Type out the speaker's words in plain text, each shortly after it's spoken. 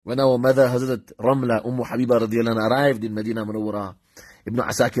When our mother Hazrat Ramlah Ummu Habibah radiallahu anha arrived in Medina Munawwara, Ibn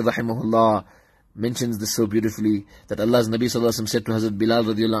Asakir rahimahullah mentions this so beautifully, that Allah's Nabi sallallahu alaihi wasallam said to Hazrat Bilal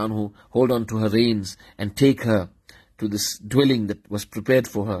radiallahu anhu, hold on to her reins and take her to this dwelling that was prepared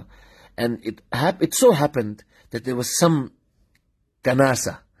for her. And it so happened that there was some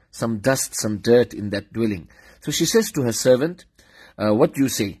kanasa, some dust, some dirt in that dwelling. So she says to her servant, what do you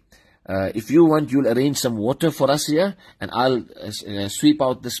say? If you want, you'll arrange some water for us here, and I'll sweep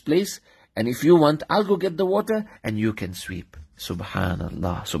out this place. And if you want, I'll go get the water, and you can sweep.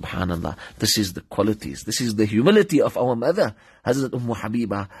 Subhanallah, subhanallah. This is the qualities. This is the humility of our mother, Hazrat Ummu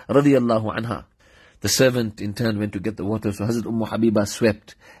Habibah, radiyallahu anha. The servant in turn went to get the water. So Hazrat Ummu Habibah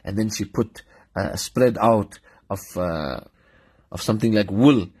swept, and then she put a spread out of something like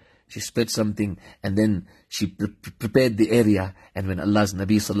wool. She spread something, and then she prepared the area. And when Allah's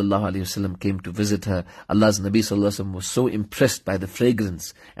Nabi sallallahu alaihi wasallam came to visit her, Allah's Nabi sallallahu alaihi wasallam was so impressed by the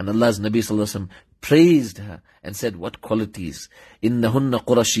fragrance, and Allah's Nabi sallallahu alaihi wasallam praised her and said, what qualities? Innahunna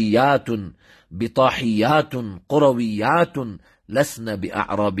qurashiyatun bitahiyatun qurawiyatun lasna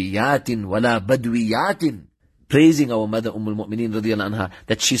bi'a'rabiyatin wala badwiyatin. Praising our mother Ummul Mu'mineen radiyallahu anha,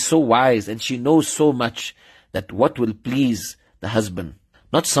 that she's so wise and she knows so much that what will please the husband.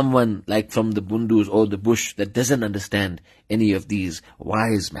 Not someone like from the bundus or the bush that doesn't understand any of these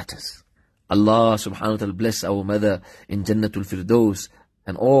wise matters. Allah subhanahu wa ta'ala bless our mother in Jannatul Firdaus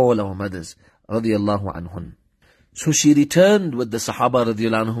and all our mothers radiyallahu anhun. So she returned with the Sahaba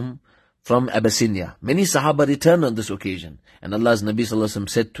radiyallahu anhum from Abyssinia. Many Sahaba returned on this occasion, and Allah's Nabi sallallahu alaihi wasallam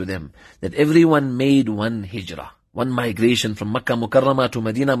said to them that everyone made one hijrah, one migration from Makkah Mukarramah to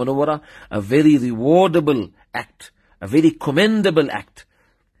Medina Munawwara, a very rewardable act, a very commendable act.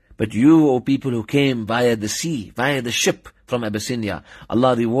 But you, O people who came via the sea, via the ship from Abyssinia,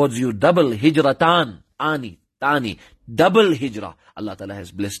 Allah rewards you double hijratan, tani, double hijrah. Allah Ta'ala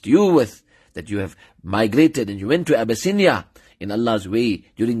has blessed you with, that you have migrated and you went to Abyssinia in Allah's way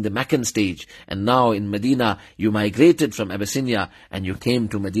during the Meccan stage. And now in Medina, you migrated from Abyssinia and you came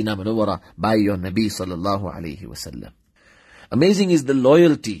to Medina Munawwara by your Nabi sallallahu alayhi wasallam. Amazing is the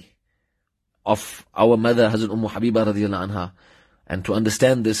loyalty of our mother, Hazrat Ummu Habibah radiyallahu anha. And to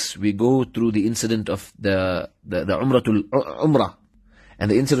understand this, we go through the incident of the Umrah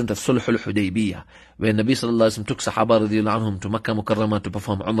and the incident of Sulhul Hudaybiyah, where Nabi sallallahu alaihi wasallam took Sahaba radiyallahu anhum to Makkah Mukarramah to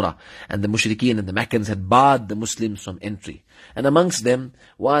perform Umrah, and the Mushrikeen and the Meccans had barred the Muslims from entry. And amongst them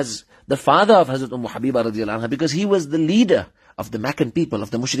was the father of Hazrat Ummu Habibah radiyallahu anha, because he was the leader of the Meccan people,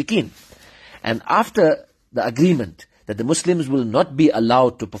 of the Mushrikeen. And after the agreement that the Muslims will not be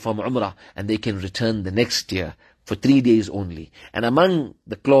allowed to perform Umrah and they can return the next year for 3 days only. And among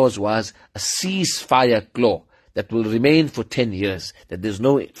the clause was a ceasefire clause that will remain for 10 years. That there's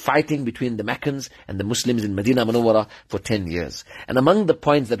no fighting between the Meccans and the Muslims in Medina Munawwara for 10 years. And among the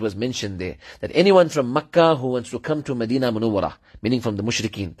points that was mentioned there, that anyone from Makkah who wants to come to Medina Munawwara, meaning from the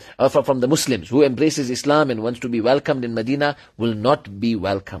Mushrikeen, or from the Muslims, who embraces Islam and wants to be welcomed in Medina, will not be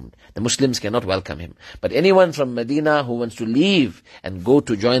welcomed. The Muslims cannot welcome him. But anyone from Medina who wants to leave and go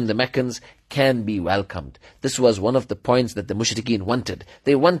to join the Meccans can be welcomed. This was one of the points that the Mushrikeen wanted.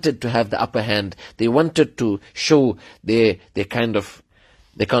 They wanted to have the upper hand. They wanted to show their kind of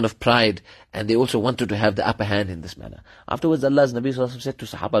pride, and they also wanted to have the upper hand in this manner. Afterwards, Allah's Nabi sallallahu alaihi wasallam said to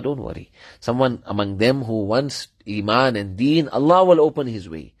Sahaba, don't worry. Someone among them who wants Iman and Deen, Allah will open his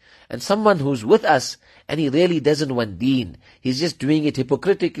way. And someone who's with us and he really doesn't want Deen, he's just doing it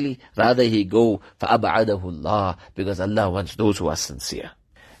hypocritically, rather he go فَأَبْعَدَهُ اللَّهُ, because Allah wants those who are sincere.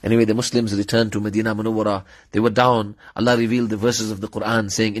 Anyway, the Muslims returned to Medina Munawwara. They were down. Allah revealed the verses of the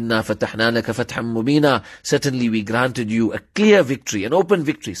Quran saying, Inna fatahna laka fatham mubina. Certainly we granted you a clear victory, an open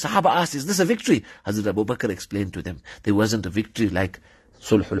victory. Sahaba asked, is this a victory? Hazrat Abu Bakr explained to them, there wasn't a victory like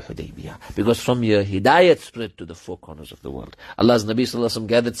Sulhul Hudaybiyah. Because from here, Hidayat spread to the four corners of the world. Allah's Nabi sallallahu alaihi wasallam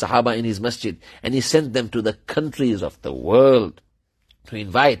gathered Sahaba in his masjid and he sent them to the countries of the world to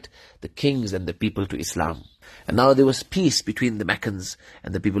invite the kings and the people to Islam. And now there was peace between the Meccans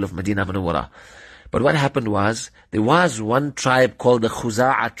and the people of Medina Munawwara. But what happened was, there was one tribe called the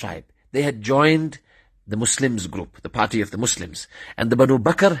Khuza'a tribe. They had joined the Muslims group, the party of the Muslims. And the Banu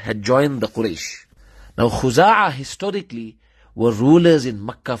Bakr had joined the Quraysh. Now Khuza'a historically were rulers in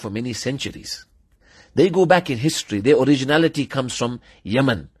Makkah for many centuries. They go back in history. Their originality comes from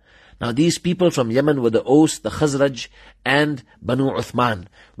Yemen. Now these people from Yemen were the Aus, the Khazraj, and Banu Uthman.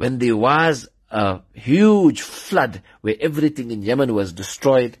 When there was a huge flood where everything in Yemen was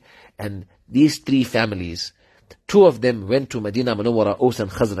destroyed, and these three families, two of them went to Medina Munawwara, Aus and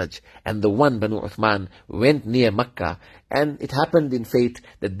Khazraj, and the one, Banu Uthman, went near Makkah, and it happened in fate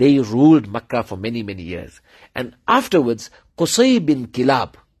that they ruled Makkah for many, many years. And afterwards, Qusay bin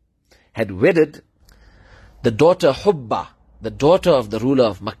Kilab, had wedded the daughter Hubba, the daughter of the ruler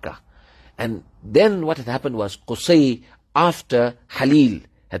of Makkah. And then what had happened was Qusay, after Halil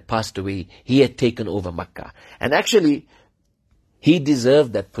had passed away, he had taken over Makkah. And actually, he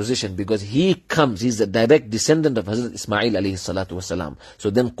deserved that position because he's a direct descendant of Hazrat Ismail alayhi salatu wasalam. So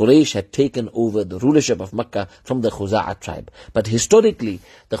then Quraysh had taken over the rulership of Makkah from the Khuza'a tribe. But historically,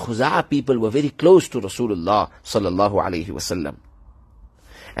 the Khuza'a people were very close to Rasulullah sallallahu alayhi wasallam.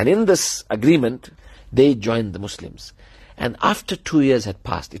 And in this agreement, they joined the Muslims. And after 2 years had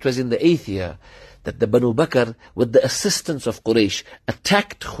passed, it was in the 8th year, that the Banu Bakr, with the assistance of Quraysh,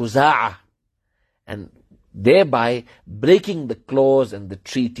 attacked Khuza'a, and thereby breaking the clause and the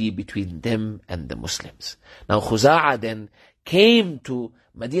treaty between them and the Muslims. Now Khuza'a then came to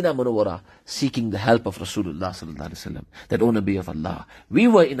Medina Munawwara seeking the help of Rasulullah sallallahu alaihi wasallam, that, O Nabi of Allah, we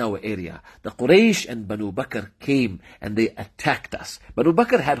were in our area, the Quraysh and Banu Bakr came and they attacked us. Banu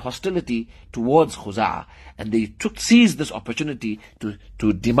Bakr had hostility towards Khuza'a, and they seized this opportunity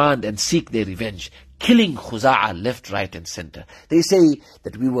to demand and seek their revenge, killing Khuza'a left, right and center. They say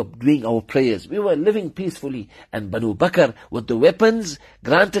that we were doing our prayers, we were living peacefully, and Banu Bakr, with the weapons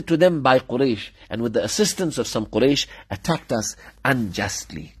granted to them by Quraysh and with the assistance of some Quraysh, attacked us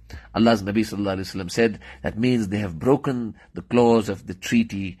unjustly. Allah's Nabi sallallahu alaihi wasallam said, that means they have broken the clause of the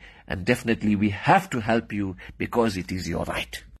treaty, and definitely we have to help you because it is your right.